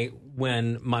why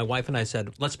when my wife and I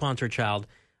said, let's sponsor a child,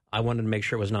 I wanted to make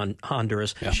sure it was not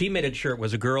Honduras. Yeah. She made sure it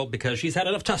was a girl because she's had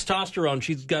enough testosterone.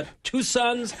 She's got 2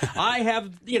 sons. I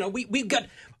have, we've got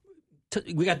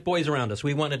boys around us.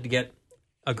 We wanted to get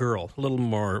a girl, a little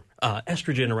more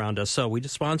estrogen around us. So we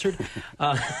just sponsored.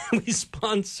 We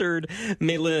sponsored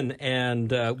Maylin,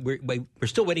 and we're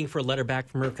still waiting for a letter back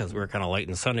from her because we were kind of late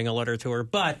in sending a letter to her.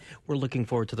 But we're looking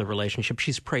forward to the relationship.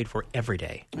 She's prayed for every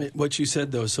day. What you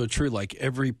said, though, is so true. Like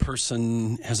every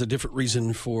person has a different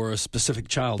reason for a specific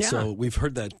child. Yeah. So we've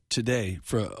heard that today.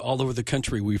 For all over the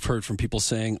country, we've heard from people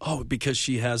saying, oh, because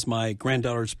she has my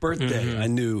granddaughter's birthday, I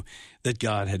knew that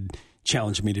God had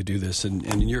challenged me to do this. And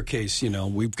in your case,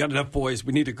 we've got enough boys.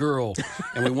 We need a girl.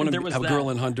 And we want to have a girl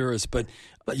in Honduras. But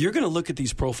you're going to look at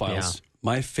these profiles,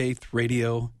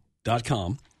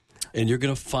 myfaithradio.com, and you're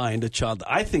going to find a child.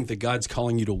 I think that God's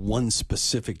calling you to one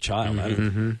specific child.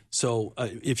 So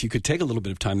if you could take a little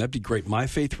bit of time, that'd be great.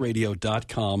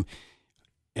 myfaithradio.com.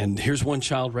 And here's one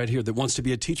child right here that wants to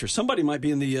be a teacher. Somebody might be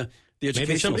in the educational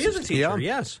Maybe somebody system. is a teacher,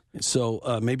 yes.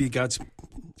 So maybe God's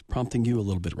prompting you a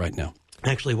little bit right now.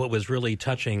 Actually, what was really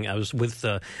touching, I was with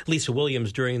Lisa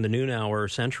Williams during the noon hour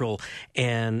Central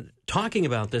and talking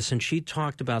about this, and she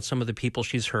talked about some of the people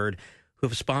she's heard who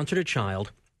have sponsored a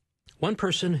child. One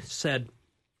person said,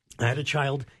 I had a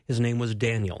child, his name was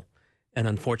Daniel, and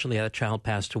unfortunately that child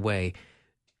passed away.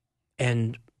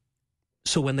 And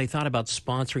so when they thought about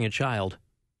sponsoring a child,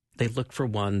 they looked for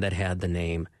one that had the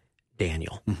name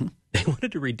Daniel. They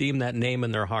wanted to redeem that name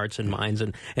in their hearts and minds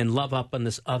and love up on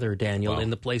this other Daniel in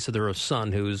the place of their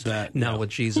son who's now with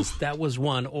Jesus. That was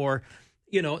one. Or,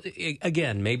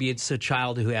 again, maybe it's a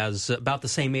child who has about the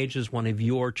same age as one of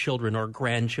your children or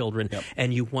grandchildren,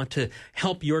 and you want to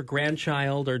help your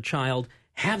grandchild or child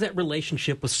have that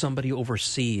relationship with somebody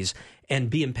overseas and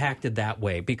be impacted that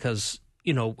way because,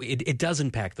 it does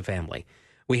impact the family.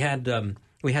 We had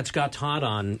Scott Todd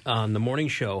on the morning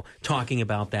show talking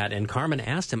about that, and Carmen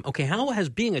asked him, okay, how has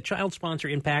being a child sponsor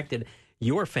impacted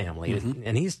your family?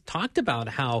 And he's talked about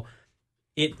how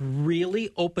it really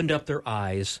opened up their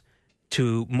eyes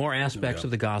to more aspects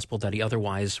of the gospel that he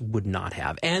otherwise would not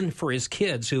have. And for his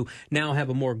kids who now have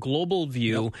a more global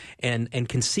view and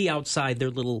can see outside their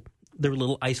little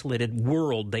isolated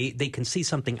world, they can see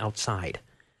something outside.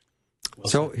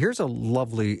 So here's a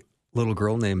lovely little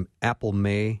girl named Apple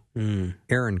May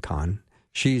Aaron Khan.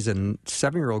 She's a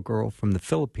 7-year-old girl from the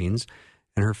Philippines,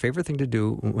 and her favorite thing to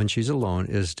do when she's alone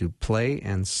is to play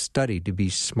and study to be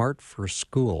smart for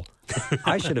school.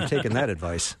 I should have taken that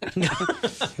advice.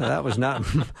 That was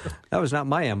not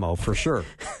my MO for sure.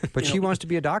 But she wants to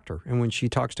be a doctor, and when she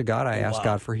talks to God, I ask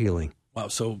God for healing. Wow.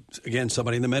 So, again,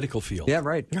 somebody in the medical field. Yeah,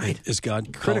 right. Is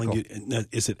God calling you?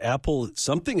 Is it Apple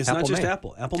something? It's not just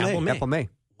Apple. Apple May. Apple May.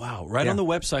 Wow. Right on the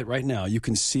website right now, you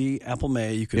can see Apple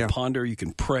May. You can ponder. You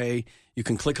can pray. You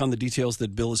can click on the details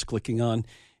that Bill is clicking on.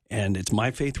 And it's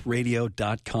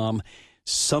myfaithradio.com.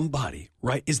 Somebody,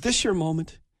 right? Is this your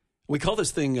moment? We call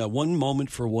this thing one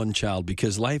moment for one child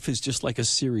because life is just like a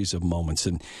series of moments.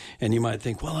 And you might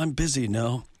think, well, I'm busy.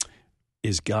 No.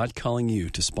 Is God calling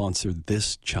you to sponsor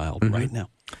this child right now?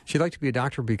 She'd like to be a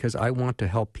doctor because I want to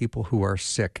help people who are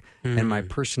sick. And my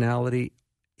personality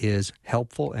is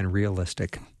helpful and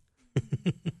realistic.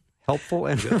 Helpful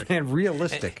and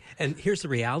realistic. And here's the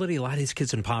reality. A lot of these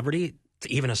kids in poverty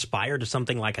to even aspire to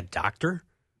something like a doctor,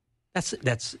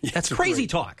 that's crazy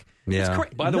talk. Yeah.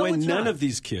 By the way, none of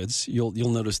these kids, you'll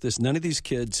notice this, none of these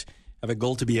kids have a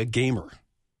goal to be a gamer.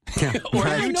 Yeah. Or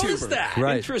I YouTuber. noticed that.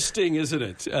 Right. Interesting, isn't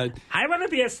it? I want to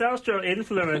be a social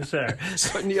influencer.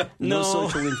 No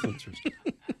social influencers.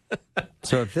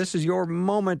 So if this is your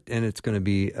moment and it's going to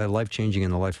be life-changing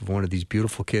in the life of one of these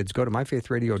beautiful kids, go to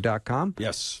myfaithradio.com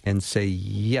and say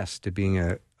yes to being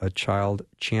a child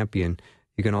champion.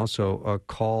 You can also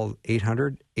call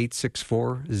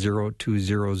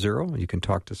 800-864-0200. You can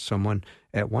talk to someone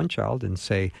at One Child and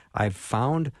say, I've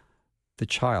found the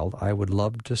child I would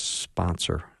love to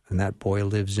sponsor. And that boy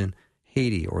lives in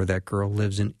Haiti, or that girl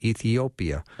lives in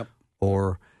Ethiopia,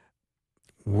 or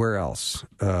where else?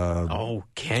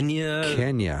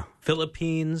 Kenya.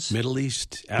 Philippines. Middle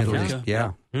East, Africa.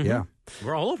 Yeah.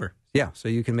 We're all over. Yeah, so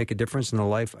you can make a difference in the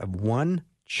life of one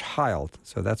child.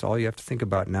 So that's all you have to think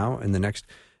about now in the next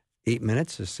 8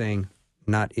 minutes is saying,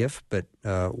 not if, but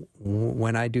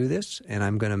when I do this, and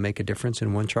I'm going to make a difference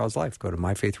in one child's life. Go to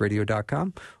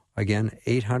myfaithradio.com. Again,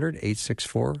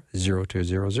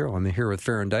 800-864-0200. I'm here with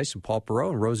Farron Dice and Paul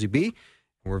Perot and Rosie B.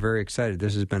 And we're very excited.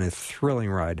 This has been a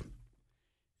thrilling ride.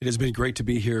 It has been great to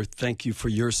be here. Thank you for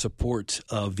your support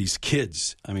of these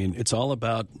kids. I mean, it's all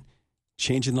about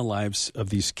changing the lives of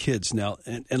these kids. Now,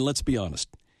 and let's be honest,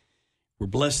 we're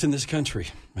blessed in this country.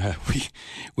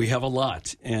 We have a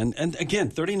lot. And again,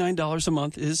 $39 a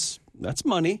month that's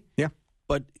money. Yeah.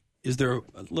 But is there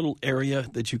a little area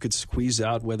that you could squeeze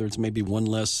out, whether it's maybe one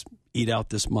less eat out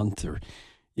this month or,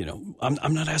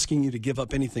 I'm not asking you to give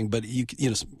up anything, but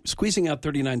squeezing out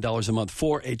 $39 a month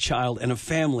for a child and a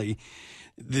family.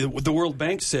 The World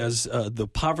Bank says the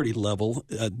poverty level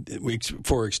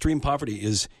for extreme poverty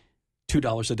is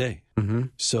 $2 a day. Mm-hmm.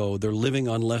 So they're living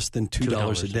on less than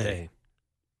 $2 a day.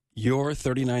 Your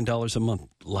 $39 a month,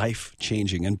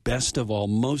 life-changing. And best of all,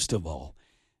 most of all,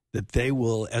 that they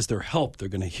will, as their help, they're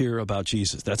going to hear about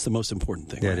Jesus. That's the most important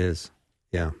thing. Yeah, right? It is.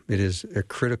 Yeah, it is a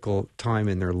critical time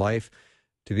in their life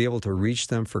to be able to reach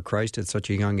them for Christ at such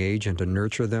a young age and to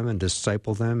nurture them and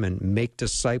disciple them and make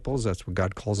disciples. That's what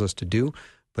God calls us to do.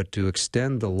 But to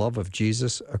extend the love of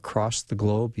Jesus across the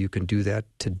globe, you can do that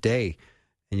today.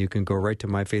 And you can go right to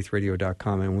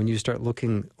myfaithradio.com. And when you start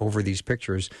looking over these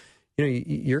pictures,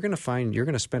 you're going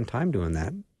to spend time doing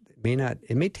that.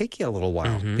 It may take you a little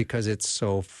while because it's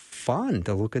so fun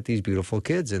to look at these beautiful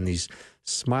kids and these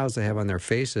smiles they have on their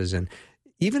faces. And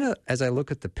even as I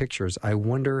look at the pictures, I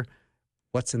wonder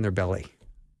what's in their belly.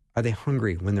 Are they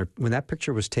hungry? When that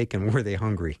picture was taken, were they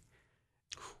hungry?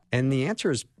 And the answer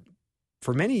is,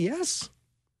 for many, yes.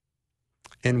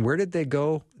 And where did they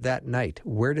go that night?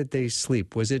 Where did they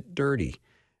sleep? Was it dirty?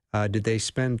 Did they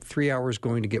spend 3 hours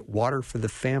going to get water for the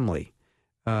family?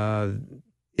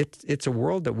 It's a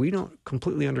world that we don't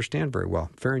completely understand very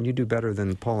well. Farron, you do better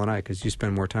than Paul and I because you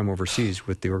spend more time overseas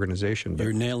with the organization.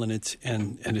 You're nailing it,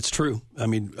 and it's true. I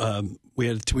mean,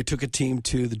 we took a team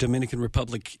to the Dominican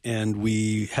Republic, and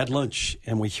we had lunch,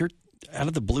 and we hear, out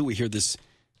of the blue, we hear this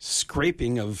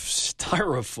scraping of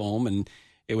styrofoam, and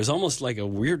it was almost like a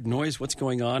weird noise. What's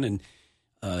going on? And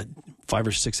 5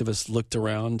 or 6 of us looked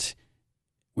around.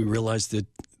 We realized that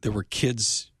there were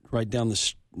kids right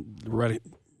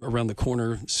around the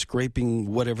corner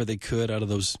scraping whatever they could out of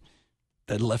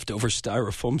that leftover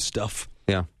styrofoam stuff.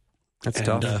 Yeah, that's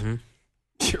tough.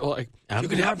 You're like, you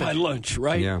can have my lunch,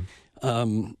 right? Yeah.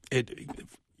 You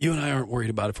and I aren't worried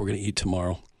about if we're going to eat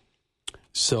tomorrow.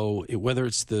 So whether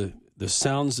it's the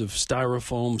sounds of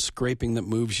styrofoam scraping that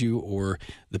moves you or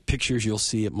the pictures you'll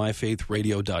see at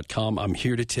myfaithradio.com, I'm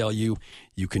here to tell you,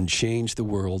 you can change the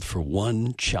world for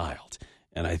one child.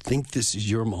 And I think this is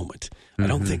your moment. I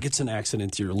don't think it's an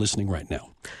accident you're listening right now.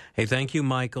 Hey, thank you,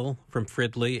 Michael from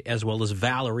Fridley, as well as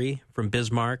Valerie from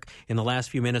Bismarck. In the last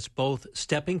few minutes, both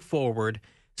stepping forward,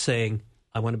 saying,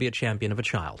 I want to be a champion of a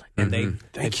child. And they've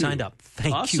signed up.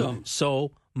 Thank you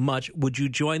so much. Would you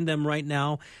join them right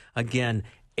now? Again,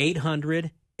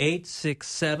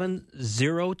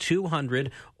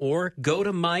 800-867-0200 or go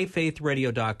to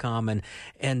myfaithradio.com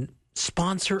and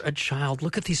sponsor a child.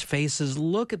 Look at these faces.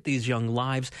 Look at these young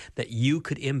lives that you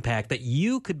could impact, that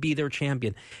you could be their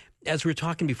champion. As we were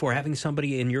talking before, having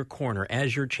somebody in your corner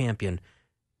as your champion,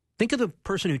 think of the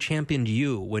person who championed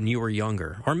you when you were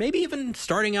younger, or maybe even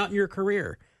starting out in your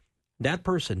career. That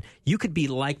person, you could be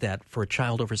like that for a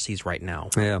child overseas right now.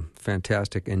 Yeah,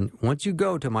 fantastic. And once you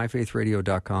go to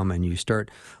myfaithradio.com and you start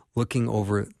looking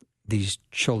over these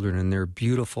children and their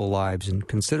beautiful lives and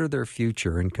consider their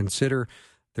future and consider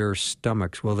their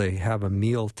stomachs, will they have a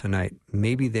meal tonight?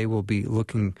 Maybe they will be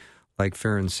looking, like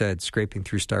Farron said, scraping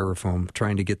through styrofoam,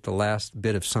 trying to get the last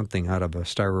bit of something out of a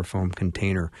styrofoam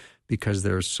container because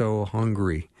they're so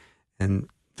hungry. And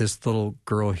this little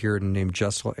girl here named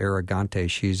Jessel Aragante,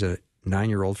 she's a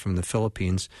 9-year-old from the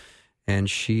Philippines, and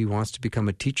she wants to become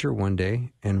a teacher one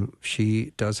day, and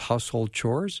she does household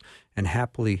chores and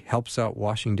happily helps out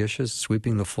washing dishes,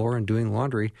 sweeping the floor, and doing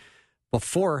laundry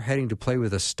before heading to play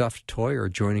with a stuffed toy or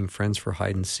joining friends for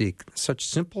hide and seek. Such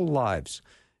simple lives,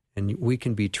 and we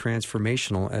can be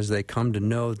transformational as they come to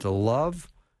know the love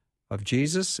of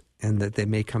Jesus and that they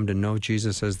may come to know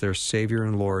Jesus as their Savior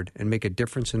and Lord and make a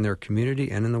difference in their community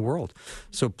and in the world.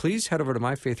 So please head over to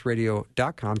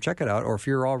myfaithradio.com, check it out, or if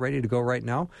you're all ready to go right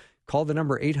now, call the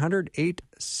number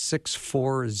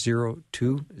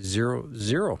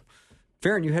 800-864-0200.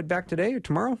 Farron, you head back today or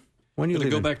tomorrow? When are you I'm going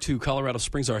to leaving? go back to Colorado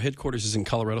Springs. Our headquarters is in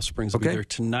Colorado Springs. I'll be Okay. there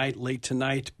tonight, late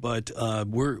tonight. But I'm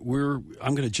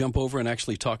going to jump over and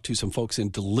actually talk to some folks in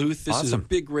Duluth. This is a Awesome.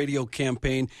 big radio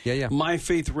campaign. Yeah. My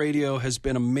Faith Radio has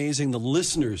been amazing. The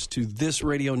listeners to this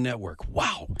radio network,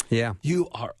 wow. Yeah. You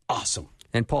are awesome.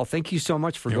 And Paul, thank you so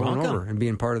much for You're going welcome. over and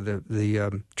being part of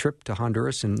the trip to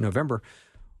Honduras in November.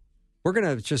 We're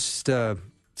going to just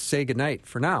say goodnight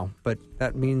for now, but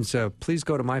that means please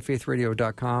go to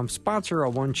myfaithradio.com, sponsor a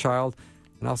One Child,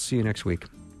 and I'll see you next week.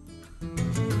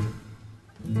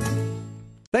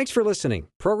 Thanks for listening.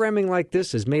 Programming like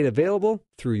this is made available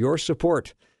through your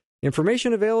support.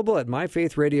 Information available at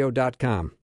myfaithradio.com.